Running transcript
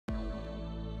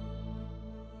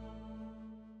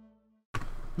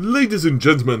Ladies and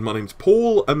gentlemen, my name's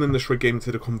Paul, and in this Red Gaming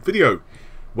Telecom video,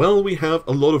 well, we have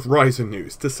a lot of Ryzen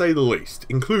news, to say the least,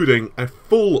 including a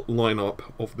full lineup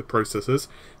of the processors,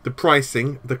 the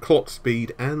pricing, the clock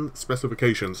speed, and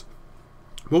specifications.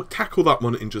 We'll tackle that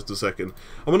one in just a second.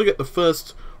 I want to get the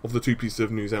first of the two pieces of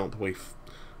news out of the way,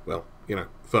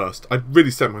 first. I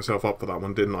really set myself up for that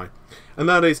one, didn't I? And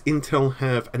that is Intel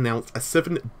have announced a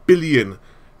 7 billion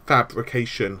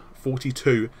fabrication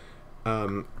 42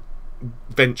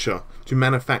 venture to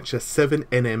manufacture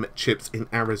 7nm chips in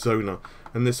Arizona,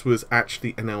 and this was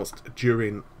actually announced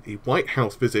during the White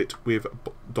House visit with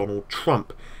Donald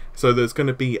Trump. So there's going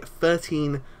to be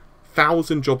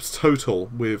 13,000 jobs total,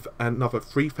 with another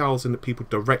 3,000 people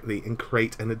directly, and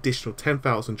create an additional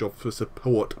 10,000 jobs for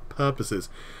support purposes.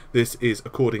 This is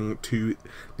according to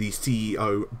the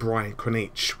CEO Brian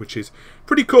Krzanich, which is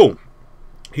pretty cool.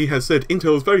 He has said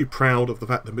Intel is very proud of the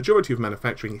fact the majority of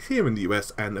manufacturing is here in the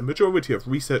US, and the majority of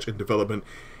research and development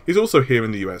is also here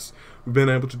in the US. We've been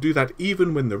able to do that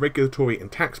even when the regulatory and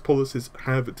tax policies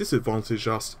have disadvantaged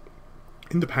us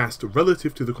in the past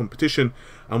relative to the competition,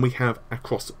 and we have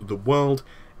across the world,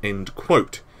 end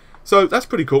quote. So that's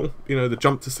pretty cool, the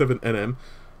jump to 7nm.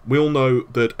 We all know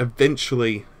that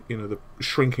eventually, the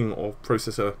shrinking of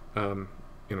processor,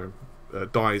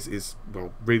 dies is,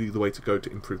 well, really the way to go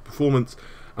to improve performance.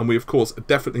 And we of course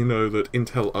definitely know that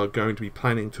Intel are going to be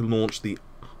planning to launch the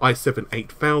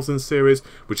i7-8000 series,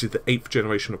 which is the 8th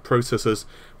generation of processors,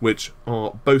 which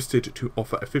are boasted to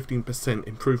offer a 15%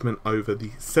 improvement over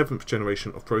the 7th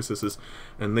generation of processors,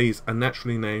 and these are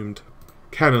naturally named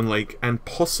Cannon Lake and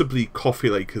possibly Coffee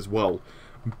Lake as well.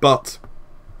 But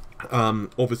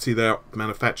obviously they're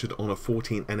manufactured on a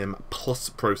 14nm plus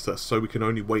process, so we can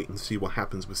only wait and see what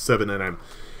happens with 7nm.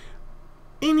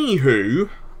 Anywho,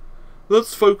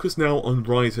 let's focus now on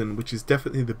Ryzen, which is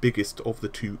definitely the biggest of the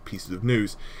two pieces of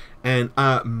news. And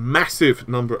a massive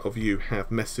number of you have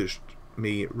messaged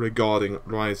me regarding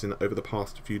Ryzen over the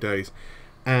past few days.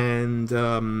 And,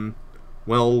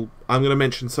 well, I'm going to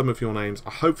mention some of your names.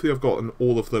 Hopefully I've gotten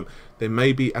all of them. There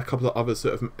may be a couple of others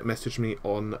that have messaged me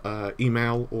on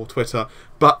email or Twitter.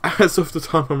 But as of the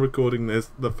time I'm recording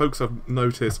this, the folks I've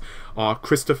noticed are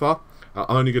Christopher. I'm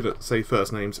only going to say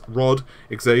first names: Rod,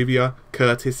 Xavier,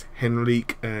 Curtis,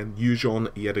 Henrique, and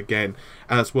Yujon yet again,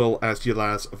 as well as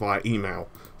Yilaz via email.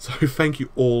 So thank you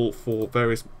all for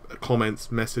various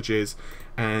comments, messages,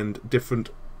 and different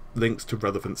links to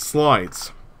relevant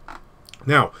slides.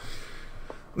 Now,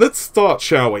 let's start,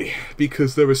 shall we?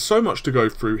 Because there is so much to go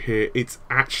through here, it's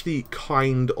actually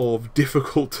kind of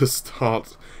difficult to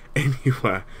start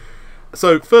anywhere.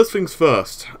 So first things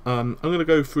first, I'm going to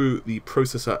go through the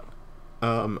processor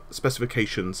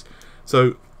specifications.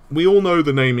 So we all know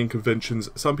the naming conventions.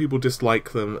 Some people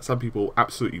dislike them, some people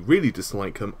absolutely really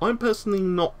dislike them. I'm personally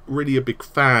not really a big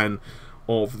fan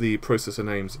of the processor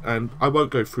names, and I won't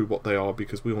go through what they are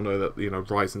because we all know that,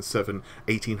 Ryzen 7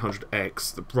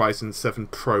 1800X, the Ryzen 7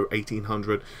 Pro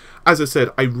 1800. As I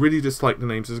said, I really dislike the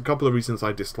names. There's a couple of reasons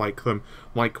I dislike them.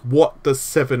 Like, what does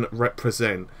 7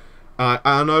 represent?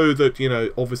 I know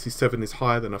that, obviously 7 is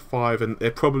higher than a 5, and they're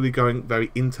probably going very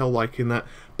Intel-like in that.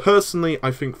 Personally,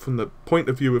 I think from the point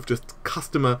of view of just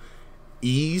customer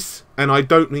ease, and I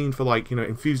don't mean for, like,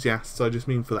 enthusiasts, I just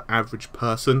mean for the average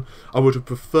person, I would have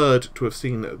preferred to have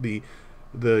seen the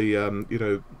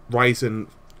Ryzen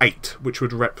 8, which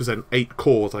would represent 8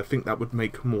 cores. I think that would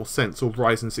make more sense, or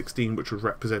Ryzen 16, which would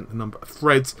represent the number of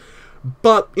threads.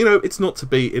 But, it's not to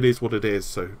be, it is what it is,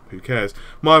 so who cares.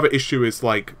 My other issue is,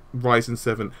 like, Ryzen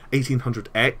 7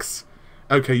 1800X.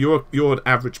 Okay, you're an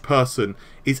average person.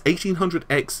 Is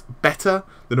 1800X better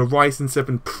than a Ryzen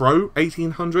 7 Pro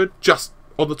 1800? Just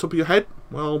on the top of your head?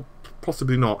 Well,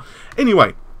 possibly not.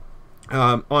 Anyway,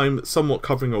 I'm somewhat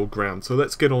covering old ground, so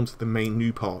let's get on to the main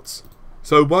new parts.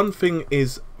 So one thing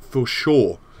is for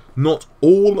sure, not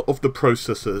all of the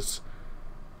processors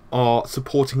are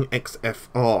supporting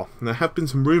XFR. There have been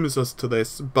some rumours as to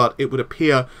this, but it would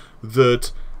appear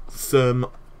that some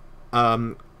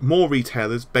more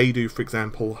retailers, Beidou for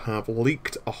example, have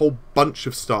leaked a whole bunch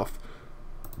of stuff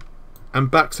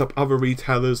and backs up other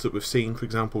retailers that we've seen, for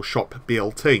example Shop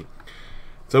BLT.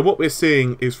 So what we're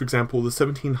seeing is, for example, the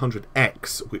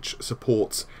 1700X, which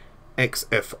supports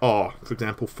XFR, for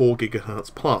example 4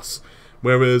 GHz plus.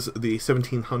 Whereas the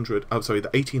 1800X,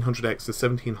 the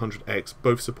 1700X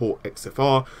both support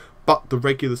XFR, but the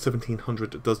regular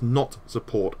 1700 does not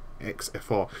support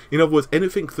XFR. In other words,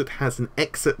 anything that has an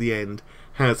X at the end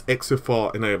has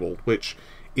XFR enabled, which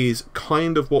is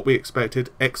kind of what we expected.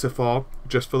 XFR,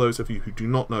 just for those of you who do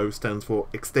not know, stands for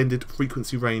Extended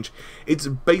Frequency Range. It's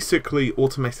basically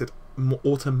automated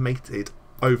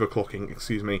overclocking,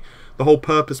 excuse me. The whole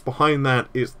purpose behind that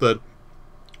is that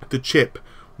the chip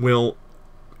will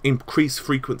increase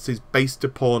frequencies based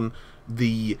upon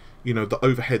the the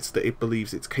overheads that it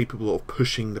believes it's capable of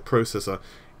pushing the processor.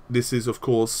 This is of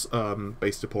course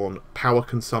based upon power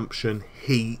consumption,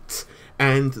 heat,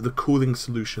 and the cooling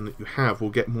solution that you have. We'll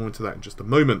get more into that in just a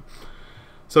moment.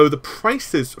 So the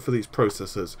prices for these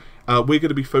processors, we're going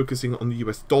to be focusing on the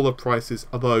US dollar prices,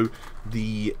 although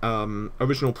the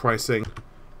original pricing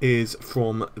is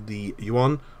from the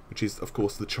yuan, which is of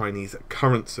course the Chinese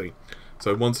currency.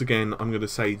 So once again, I'm going to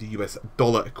say the US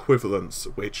dollar equivalents,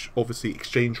 which obviously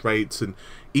exchange rates and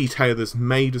e-tailers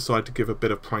may decide to give a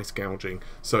bit of price gouging.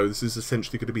 So this is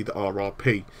essentially going to be the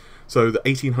RRP. So the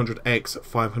 1800X,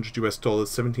 $500 US,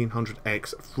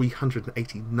 1700X,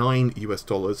 $389 US.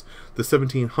 The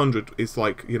 1700 is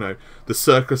like, the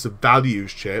circus of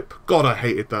values chip. God, I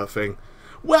hated that thing.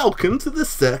 Welcome to the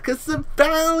circus of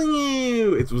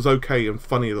value! It was okay and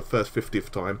funny the first 50th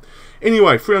time.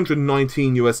 Anyway,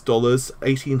 $319 US, the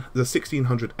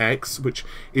 1600X, which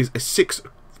is a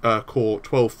 6-core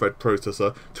 12-thread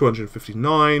processor,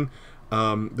 259. The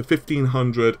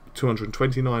 1500,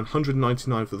 229,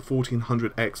 199 for the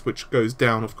 1400X, which goes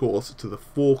down, of course, to the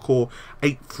 4-core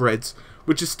 8 threads,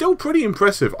 which is still pretty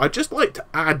impressive. I'd just like to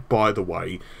add, by the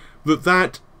way,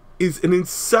 that is an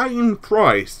insane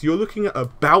price. You're looking at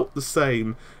about the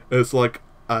same as like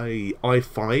a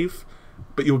i5,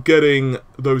 but you're getting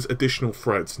those additional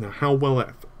threads. Now, how well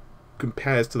that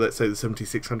compares to, let's say, the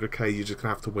 7600K, you're just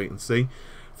gonna have to wait and see.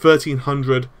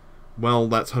 1300, well,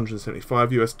 that's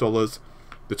 175 US dollars.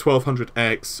 The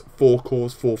 1200X, 4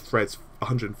 cores, 4 threads,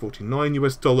 149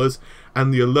 US dollars,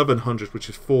 and the 1100, which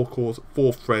is 4 cores,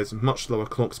 4 threads, much lower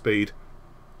clock speed,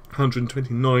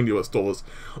 129 US dollars.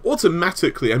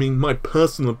 Automatically, I mean, my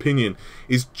personal opinion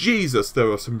is, Jesus,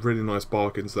 there are some really nice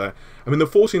bargains there. I mean, the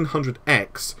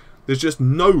 1400X, there's just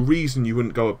no reason you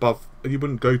wouldn't go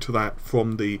to that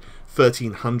from the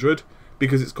 1300,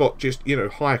 because it's got just,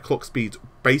 higher clock speeds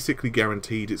basically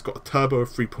guaranteed. It's got a turbo of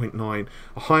 3.9,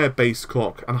 a higher base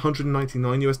clock, and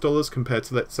 199 US dollars compared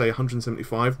to, let's say,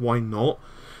 175. Why not?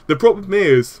 The problem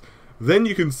is, then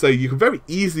you can very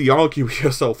easily argue with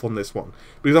yourself on this one,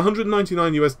 because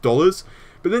 199 US dollars,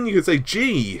 but then you could say,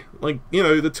 gee, like,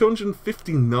 the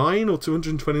 259 or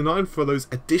 229 for those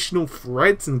additional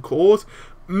threads and cores,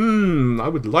 I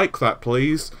would like that,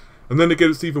 please. And then it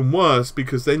gets even worse,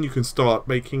 because then you can start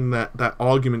making that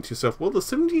argument to yourself, well, the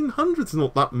 1700's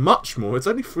not that much more, it's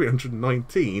only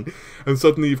 319, and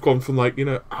suddenly you've gone from like,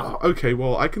 oh, okay,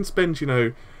 well, I can spend,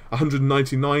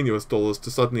 199 US dollars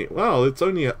to suddenly, well, it's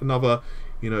only another,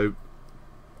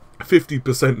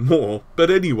 50% more.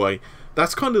 But anyway,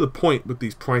 that's kind of the point with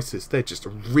these prices. They're just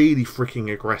really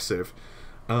freaking aggressive.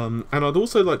 And I'd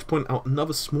also like to point out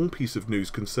another small piece of news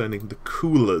concerning the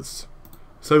coolers.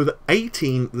 So the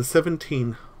 18, the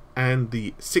 17, and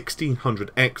the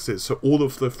 1600Xs, so all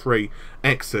of the 3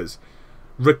 Xs,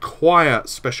 require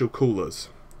special coolers.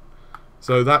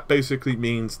 So that basically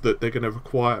means that they're going to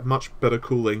require much better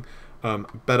cooling,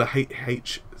 better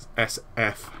HSF,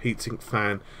 heatsink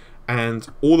fan, and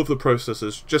all of the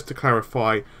processors, just to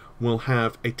clarify, will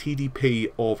have a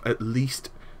TDP of at least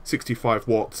 65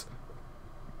 watts.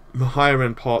 The higher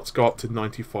end parts go up to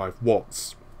 95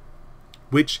 watts,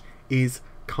 which is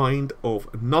kind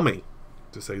of nummy,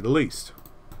 to say the least.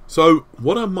 So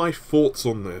what are my thoughts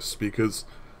on this? Because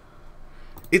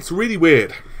it's really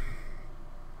weird.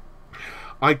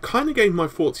 I kind of gave my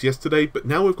thoughts yesterday, but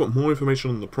now we've got more information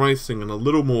on the pricing and a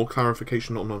little more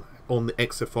clarification on the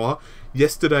XFR.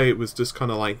 Yesterday it was just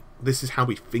kind of like, this is how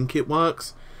we think it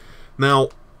works. Now,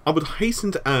 I would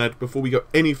hasten to add, before we go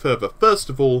any further,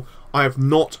 first of all, I have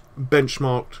not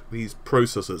benchmarked these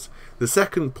processors. The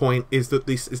second point is that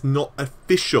this is not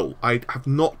official. I have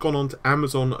not gone on to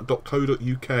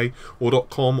Amazon.co.uk or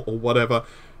 .com or whatever,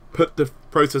 put the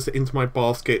processor into my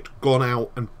basket, gone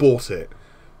out and bought it.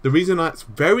 The reason that's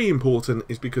very important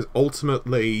is because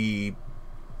ultimately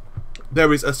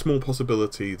there is a small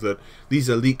possibility that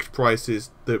these are leaked prices,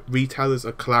 that retailers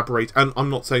are collaborating, and I'm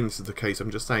not saying this is the case,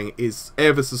 I'm just saying it is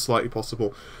ever so slightly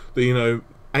possible that,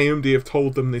 AMD have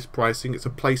told them this pricing, it's a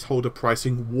placeholder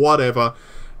pricing, whatever,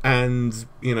 and,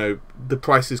 the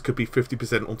prices could be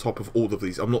 50% on top of all of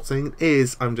these. I'm not saying it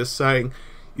is, I'm just saying,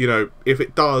 if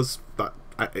it does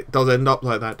end up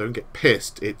like that, don't get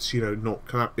pissed. It's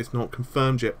it's not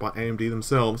confirmed yet by AMD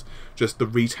themselves. Just the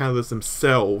retailers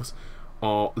themselves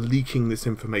are leaking this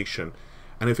information,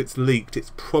 and if it's leaked,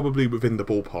 it's probably within the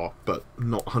ballpark, but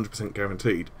not 100%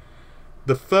 guaranteed.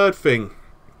 The third thing,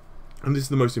 and this is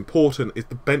the most important, is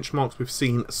the benchmarks we've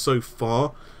seen so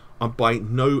far are by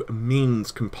no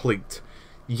means complete.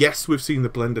 Yes, we've seen the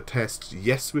blender tests.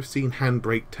 Yes, we've seen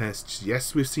handbrake tests.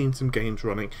 Yes, we've seen some games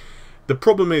running. The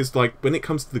problem is, like, when it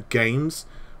comes to the games,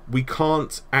 we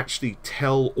can't actually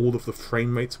tell all of the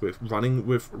frame rates we're running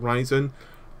with Ryzen,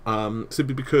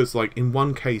 simply because, like, in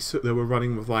one case they were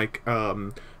running with like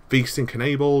VSync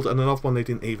enabled, and another one they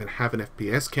didn't even have an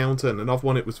FPS counter, and another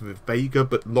one it was with Vega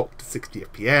but locked to 60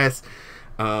 FPS,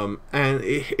 and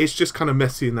it's just kind of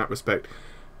messy in that respect.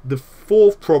 The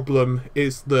fourth problem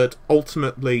is that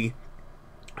ultimately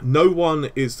no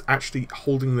one is actually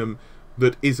holding them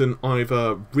that isn't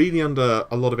either really under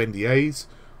a lot of NDAs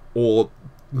or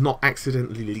not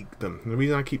accidentally leaked them. And the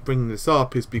reason I keep bringing this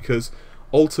up is because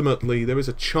ultimately there is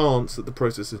a chance that the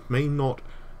processors may not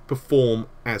perform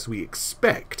as we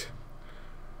expect.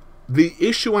 The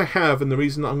issue I have, and the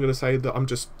reason I'm going to say that I'm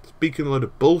just speaking a load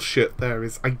of bullshit there,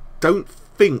 is I don't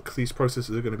think these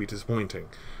processors are going to be disappointing.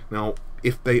 Now,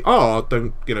 if they are,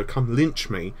 don't, you know, come lynch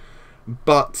me,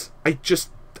 but I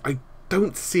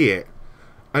don't see it.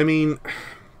 I mean,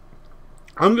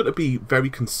 I'm going to be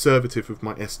very conservative with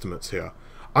my estimates here.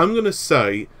 I'm going to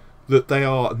say that they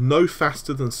are no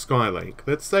faster than Skylake.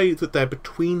 Let's say that they're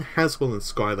between Haswell and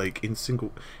Skylake in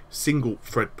single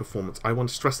thread performance. I want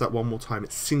to stress that one more time.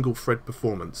 It's single thread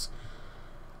performance.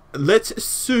 Let's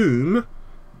assume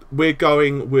we're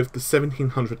going with the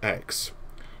 1700X,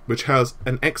 which has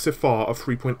an XFR of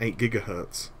 3.8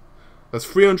 gigahertz. That's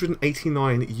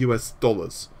 $389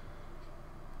 US.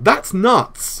 That's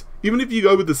nuts! Even if you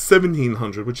go with the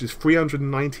 1700, which is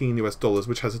 $319 US,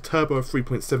 which has a turbo of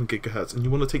 3.7 gigahertz, and you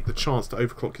want to take the chance to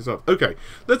overclock yourself. Okay,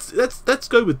 let's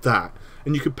go with that,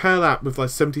 and you compare that with like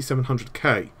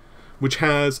 7700K, which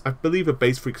has, I believe, a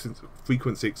base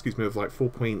frequency, excuse me, of like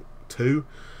 4.2.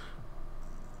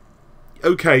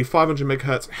 Okay, 500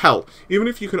 megahertz. Hell, even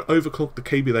if you can overclock the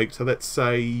Kaby Lake to, let's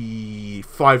say,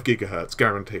 5 gigahertz,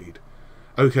 guaranteed.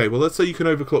 Okay, well, let's say you can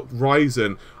overclock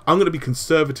Ryzen. I'm going to be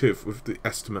conservative with the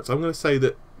estimates. I'm going to say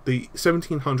that the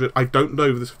 1700, I don't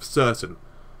know this for certain,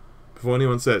 before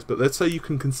anyone says, but let's say you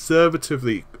can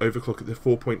conservatively overclock it to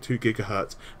 4.2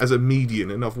 gigahertz as a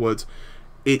median. In other words,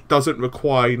 it doesn't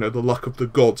require, you know, the luck of the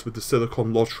gods with the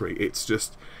silicon lottery. It's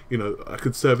just, you know, a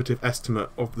conservative estimate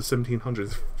of the 1700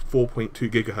 is 4.2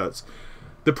 gigahertz.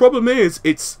 The problem is,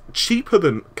 it's cheaper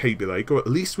than Kaby Lake, or at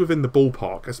least within the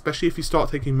ballpark, especially if you start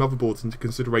taking motherboards into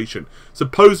consideration.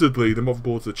 Supposedly, the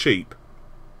motherboards are cheap.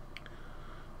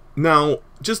 Now,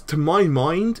 just to my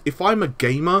mind, if I'm a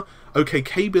gamer, okay,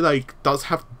 Kaby Lake does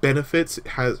have benefits. It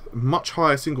has much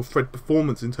higher single-thread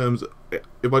performance in terms of,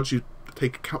 once you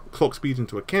take clock speed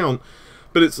into account,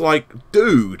 but it's like,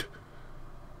 dude,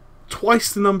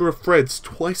 twice the number of threads,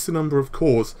 twice the number of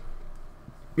cores.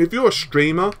 If you're a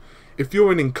streamer, if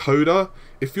you're an encoder,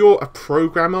 if you're a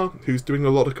programmer who's doing a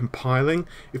lot of compiling,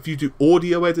 if you do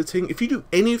audio editing, if you do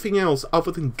anything else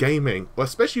other than gaming, or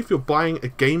especially if you're buying a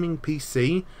gaming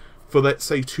PC for, let's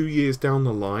say, 2 years down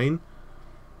the line,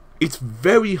 it's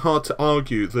very hard to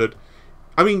argue that,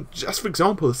 I mean, just for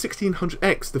example, the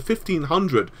 1600X, the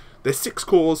 1500, they're 6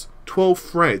 cores, 12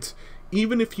 threads.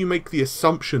 Even if you make the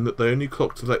assumption that they only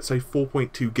clock to, let's say,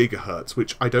 4.2 gigahertz,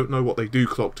 which I don't know what they do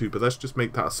clock to, but let's just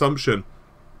make that assumption.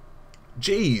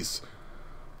 Jeez,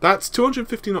 that's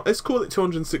 $250. Let's call it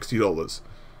 $260.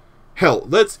 Hell,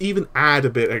 let's even add a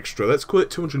bit extra. Let's call it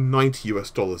 $290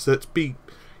 US. Let's be,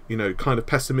 you know, kind of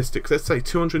pessimistic. Let's say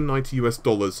 $290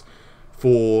 US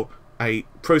for a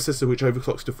processor which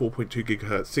overclocks to 4.2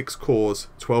 gigahertz, 6 cores,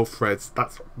 12 threads.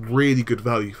 That's really good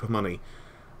value for money.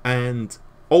 And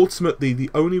ultimately, the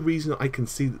only reason I can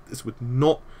see that this would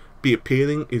not be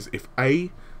appealing is if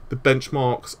A, the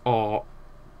benchmarks are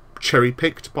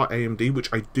cherry-picked by AMD,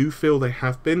 which I do feel they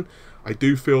have been. I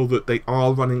do feel that they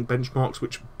are running benchmarks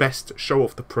which best show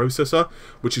off the processor,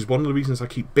 which is one of the reasons I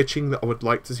keep bitching that I would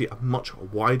like to see a much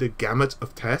wider gamut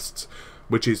of tests,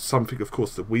 which is something, of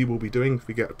course, that we will be doing if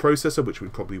we get a processor, which we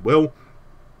probably will.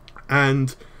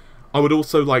 And I would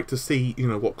also like to see, you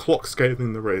know, what clock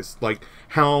scaling there is. Like,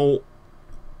 how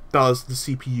does the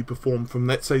CPU perform from,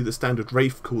 let's say, the standard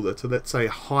Wraith cooler to, let's say,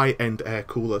 a high-end air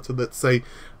cooler to, let's say,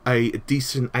 a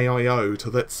decent AIO to,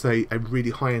 let's say, a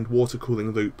really high-end water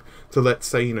cooling loop to, let's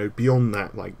say, you know, beyond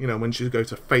that, like, you know, when you go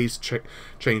to phase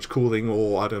change cooling,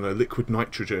 or, I don't know, liquid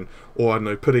nitrogen, or, I don't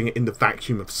know, putting it in the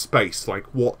vacuum of space. Like,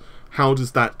 how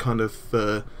does that kind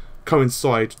of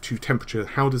coincide to temperature?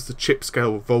 How does the chip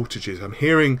scale with voltages? I'm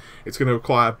hearing it's going to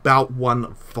require about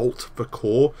 1 volt per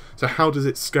core, so how does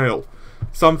it scale?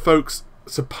 Some folks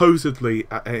supposedly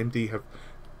at AMD have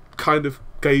kind of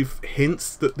gave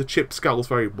hints that the chip scales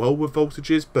very well with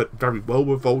voltages, but very well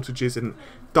with voltages and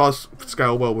does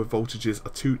scale well with voltages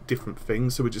are two different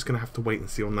things, so we're just going to have to wait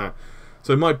and see on that.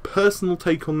 So my personal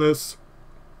take on this,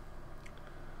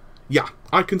 yeah,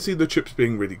 I can see the chips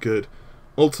being really good.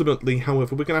 Ultimately,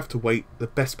 however, we're going to have to wait the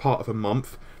best part of a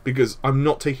month, because I'm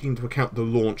not taking into account the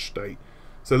launch date.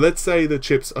 So let's say the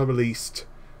chips are released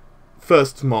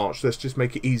 1st of March. Let's just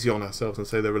make it easy on ourselves and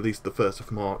say they're released the 1st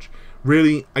of March.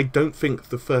 Really, I don't think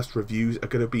the first reviews are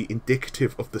going to be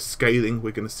indicative of the scaling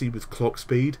we're going to see with clock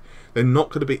speed. They're not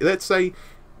going to be, let's say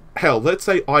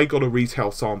I got a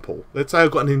retail sample. Let's say I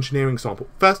got an engineering sample.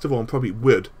 First of all, I probably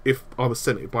would, if I was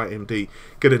sent it by AMD,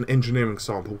 get an engineering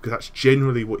sample, because that's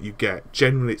generally what you get.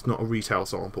 Generally, it's not a retail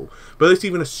sample. But let's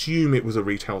even assume it was a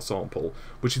retail sample,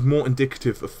 which is more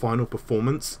indicative of final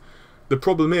performance. The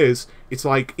problem is, it's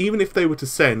like, even if they were to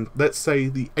send, let's say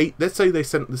they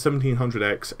sent the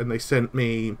 1700X and they sent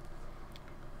me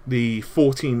the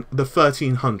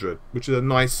 1300, which is a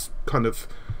nice kind of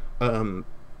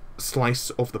slice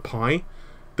of the pie.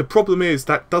 The problem is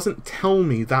that doesn't tell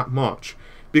me that much,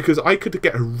 because I could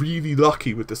get really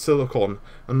lucky with the silicon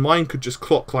and mine could just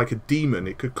clock like a demon.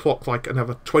 It could clock like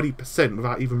another 20%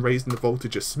 without even raising the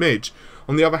voltage a smidge.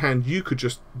 On the other hand, you could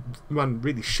just run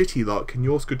really shitty luck and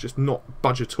yours could just not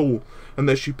budge at all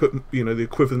unless you put, you know, the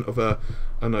equivalent of a,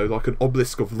 I don't know, like an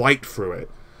obelisk of light through it.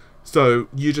 So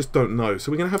you just don't know.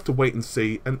 So we're going to have to wait and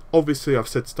see. And obviously I've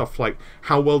said stuff like,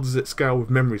 how well does it scale with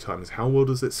memory times? How well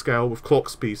does it scale with clock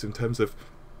speeds in terms of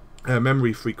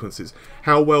memory frequencies?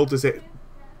 How well does it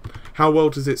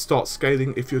start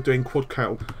scaling if you're doing quad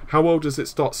core? How well does it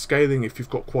start scaling if you've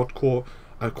got quad core,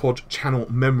 quad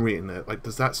channel memory in there? Like,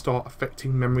 does that start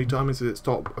affecting memory timings? Does it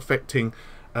start affecting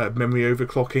memory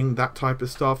overclocking? That type of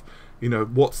stuff. You know,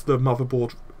 what's the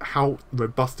motherboard? How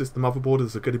robust is the motherboard?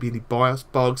 Is there going to be any BIOS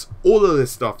bugs? All of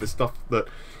this stuff is stuff that,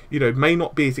 you know, may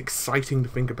not be as exciting to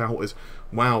think about as,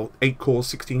 wow, 8 cores,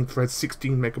 16 threads,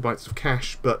 16 megabytes of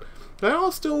cache, but they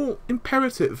are still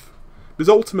imperative. Because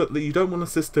ultimately, you don't want a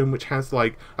system which has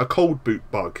like a cold boot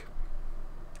bug,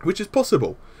 which is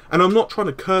possible. And I'm not trying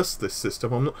to curse this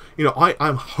system. I'm not, you know,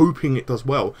 I'm hoping it does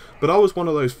well. But I was one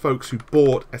of those folks who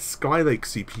bought a Skylake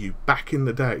CPU back in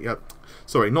the day.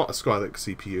 Sorry, not a Skylake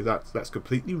CPU. That's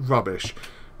completely rubbish,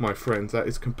 my friends. That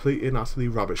is completely and utterly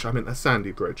rubbish. I meant a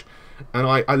Sandy Bridge, and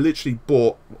I literally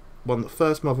bought one of the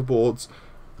first motherboards,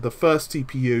 the first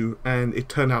CPU, and it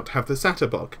turned out to have the SATA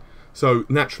bug. So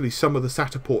naturally, some of the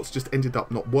SATA ports just ended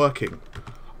up not working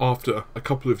after a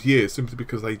couple of years, simply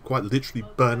because they quite literally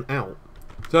burnt out.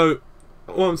 So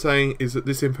what I'm saying is that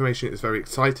this information is very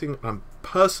exciting. I'm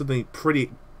personally pretty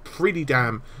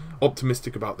damn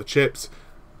optimistic about the chips.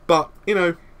 But, you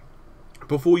know,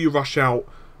 before you rush out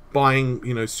buying,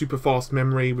 you know, super fast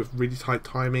memory with really tight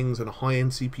timings and a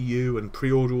high-end CPU and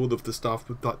pre-order all of the stuff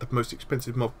with like the most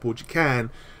expensive motherboard you can,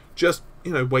 just,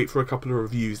 you know, wait for a couple of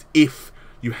reviews if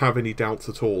you have any doubts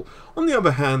at all. On the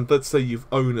other hand, let's say you've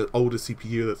owned an older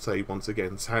CPU, let's say, once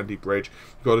again, Sandy Bridge,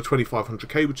 you've got a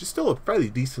 2500K, which is still a fairly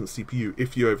decent CPU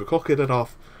if you overclock it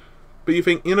enough, but you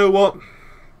think, you know what,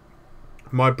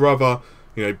 my brother,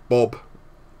 you know, Bob,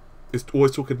 is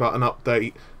always talking about an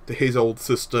update to his old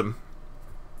system.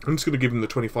 I'm just going to give him the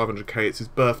 2500K, it's his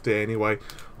birthday anyway.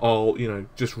 I'll, you know,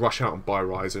 just rush out and buy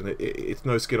Ryzen. It's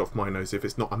no skin off my nose if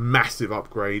it's not a massive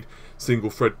upgrade,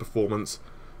 single thread performance.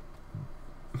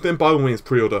 Then by all means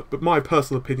pre-order. But my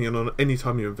personal opinion on any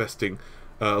time you're investing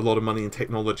a lot of money in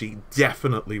technology,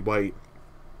 definitely wait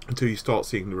until you start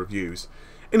seeing the reviews.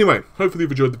 Anyway, hopefully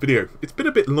you've enjoyed the video. It's been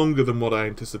a bit longer than what I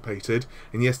anticipated,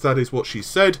 and yes, that is what she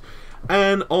said,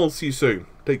 and I'll see you soon.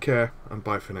 Take care, and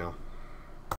bye for now.